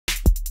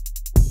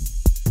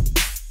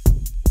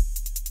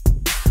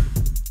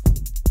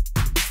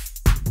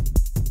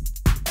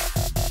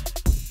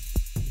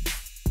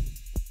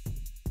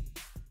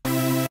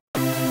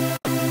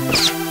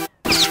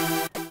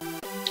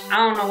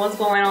know what's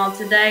going on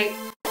today.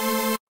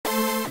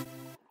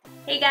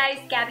 Hey guys,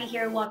 Gabby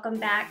here, welcome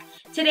back.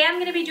 Today I'm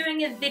going to be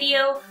doing a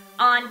video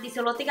on the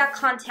Solotica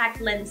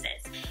contact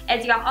lenses.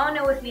 As y'all all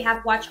know, if you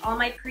have watched all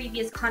my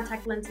previous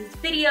contact lenses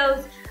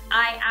videos,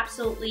 I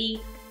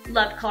absolutely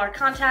love colored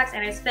contacts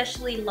and I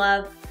especially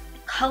love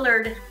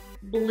colored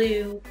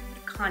blue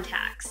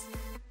contacts.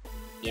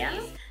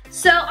 Yes.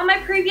 So on my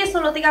previous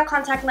Solotica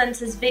contact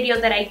lenses video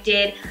that I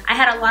did, I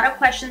had a lot of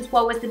questions.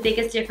 What was the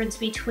biggest difference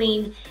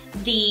between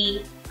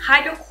the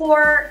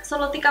Hidrocor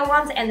Solotica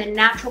ones and the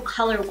natural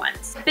color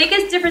ones? The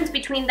biggest difference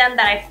between them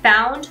that I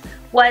found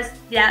was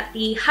that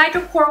the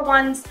Hidrocor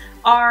ones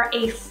are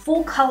a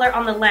full color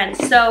on the lens.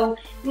 So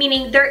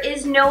meaning there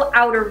is no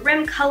outer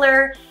rim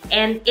color,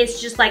 and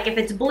it's just like if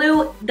it's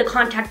blue, the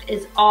contact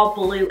is all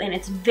blue and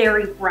it's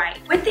very bright.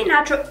 With the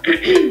natural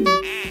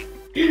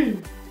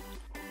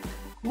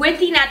with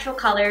the natural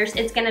colors,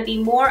 it's going to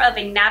be more of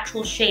a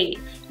natural shade,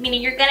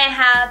 meaning you're going to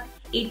have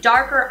a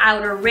darker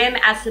outer rim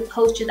as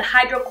opposed to the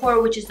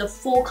Hidrocor, which is a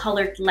full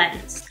colored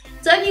lens.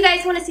 So if you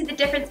guys want to see the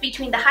difference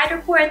between the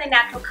Hidrocor and the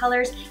natural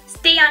colors,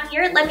 stay on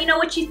here. Let me know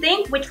what you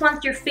think, which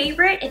one's your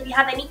favorite. If you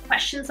have any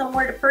questions on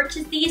where to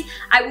purchase these,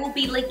 I will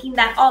be linking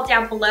that all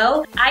down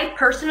below. I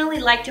personally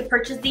like to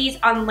purchase these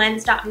on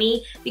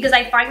lens.me because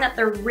I find that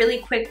they're really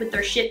quick with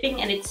their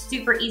shipping and it's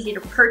super easy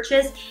to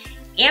purchase.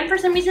 And for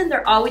some reason,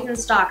 they're always in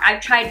stock.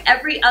 I've tried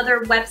every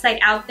other website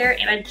out there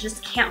and I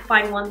just can't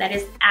find one that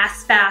is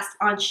as fast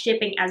on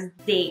shipping as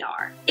they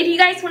are. If you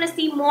guys want to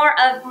see more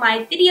of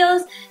my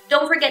videos,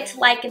 don't forget to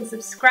like and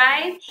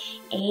subscribe.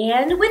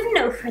 And with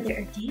no further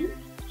ado,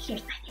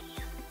 here's my video.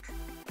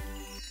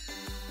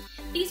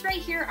 These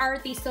right here are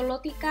the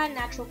Solotica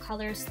natural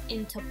colors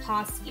in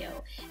Topazio.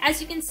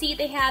 As you can see,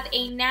 they have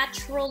a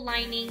natural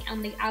lining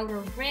on the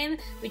outer rim,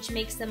 which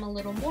makes them a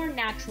little more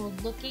natural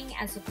looking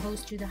as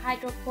opposed to the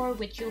Hidrocor,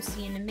 which you'll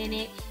see in a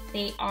minute.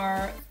 They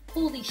are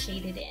fully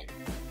shaded in.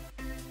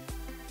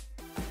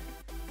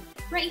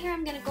 Right here,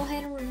 I'm going to go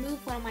ahead and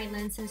remove one of my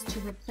lenses to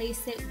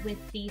replace it with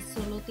the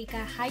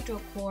Solotica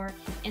Hidrocor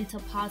in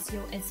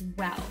Topazio as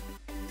well.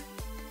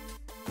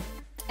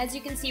 As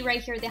you can see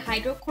right here, the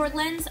Hidrocor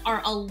lens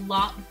are a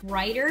lot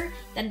brighter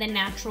than the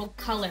natural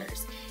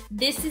colors.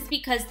 This is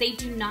because they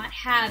do not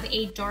have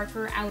a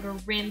darker outer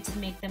rim to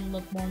make them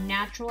look more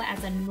natural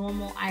as a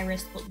normal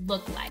iris would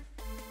look like.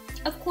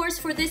 Of course,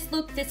 for this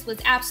look, this was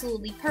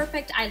absolutely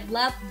perfect. I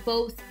love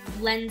both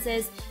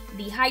lenses,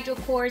 the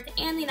Hidrocors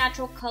and the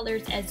natural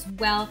colors as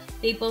well.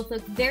 They both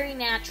look very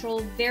natural,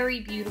 very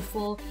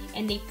beautiful,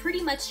 and they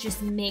pretty much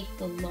just make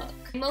the look.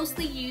 I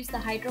mostly use the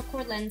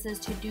Hidrocor lenses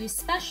to do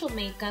special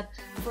makeup,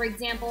 for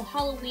example,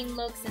 Halloween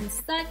looks and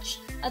such.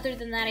 Other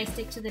than that, I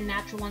stick to the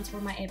natural ones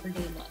for my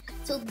everyday look.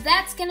 So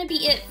that's gonna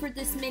be it for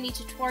this mini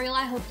tutorial.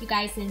 I hope you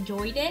guys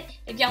enjoyed it.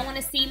 If y'all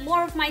wanna see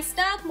more of my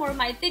stuff, more of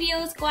my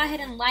videos, go ahead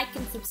and like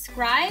and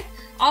subscribe.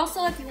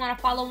 Also, if you wanna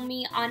follow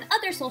me on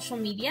other social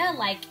media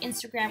like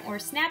Instagram or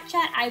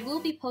Snapchat, I will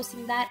be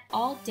posting that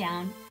all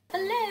down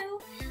below.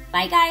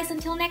 Bye guys,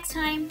 until next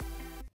time.